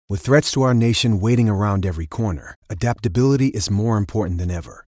With threats to our nation waiting around every corner, adaptability is more important than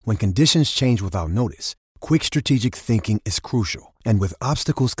ever. When conditions change without notice, quick strategic thinking is crucial. And with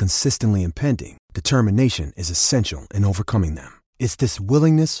obstacles consistently impending, determination is essential in overcoming them. It's this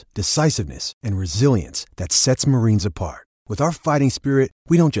willingness, decisiveness, and resilience that sets Marines apart. With our fighting spirit,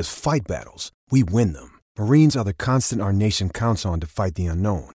 we don't just fight battles, we win them. Marines are the constant our nation counts on to fight the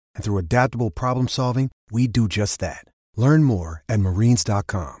unknown. And through adaptable problem solving, we do just that. Learn more at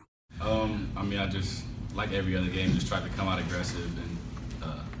marines.com. I just, like every other game, just tried to come out aggressive. And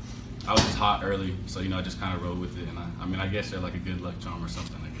I was just hot early, so, I just kind of rode with it. And I guess they're like a good luck charm or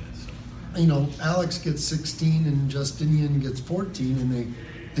something, I guess. So. Alex gets 16 and Justinian gets 14, and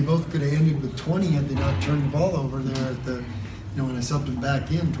they both could have ended with 20 had they not turned the ball over there at the, when I subbed them back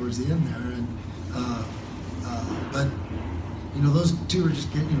in towards the end there. And but those two are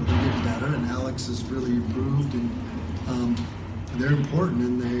just getting, they're getting better, and Alex has really improved, and they're important,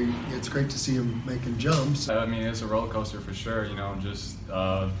 and it's great to see them making jumps. It's a roller coaster for sure. Just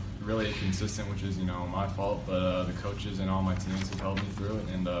really inconsistent, which is my fault, but the coaches and all my teams have helped me through it,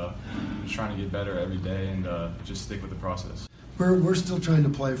 and just trying to get better every day and just stick with the process. We're still trying to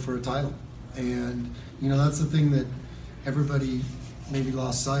play for a title, and that's the thing that everybody maybe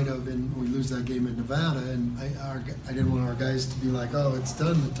lost sight of, and we lose that game in Nevada, and I didn't want our guys to be like, oh, it's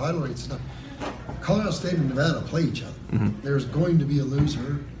done, the title race's done. Colorado State and Nevada play each other. Mm-hmm. There's going to be a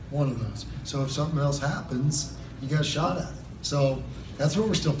loser, one of those. So if something else happens, you got a shot at it. So that's what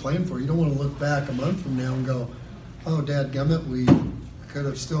we're still playing for. You don't want to look back a month from now and go, oh, dadgummit, we could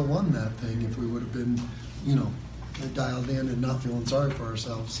have still won that thing if we would have been, dialed in and not feeling sorry for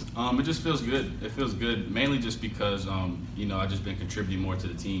ourselves. It just feels good. It feels good, mainly just because, I've just been contributing more to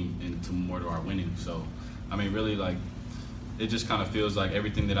the team and more to our winning. So, really, it just kind of feels like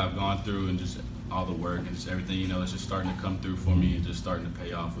everything that I've gone through and just all the work and just everything, it's just starting to come through for me and just starting to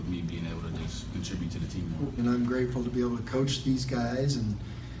pay off with me being able to just contribute to the team more. And I'm grateful to be able to coach these guys and,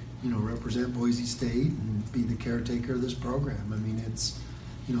 represent Boise State and be the caretaker of this program. It's,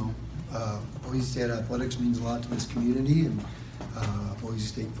 Boise State athletics means a lot to this community, and Boise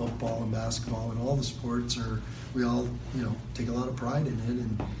State football and basketball and all the sports we all, take a lot of pride in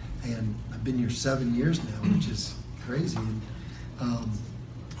it. And I've been here 7 years now, which is crazy. And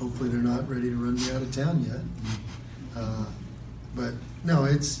hopefully they're not ready to run me out of town yet. But no,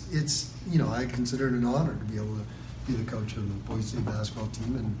 it's I consider it an honor to be able to be the coach of the Boise State basketball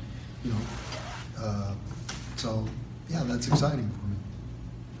team, and so yeah, that's exciting for me.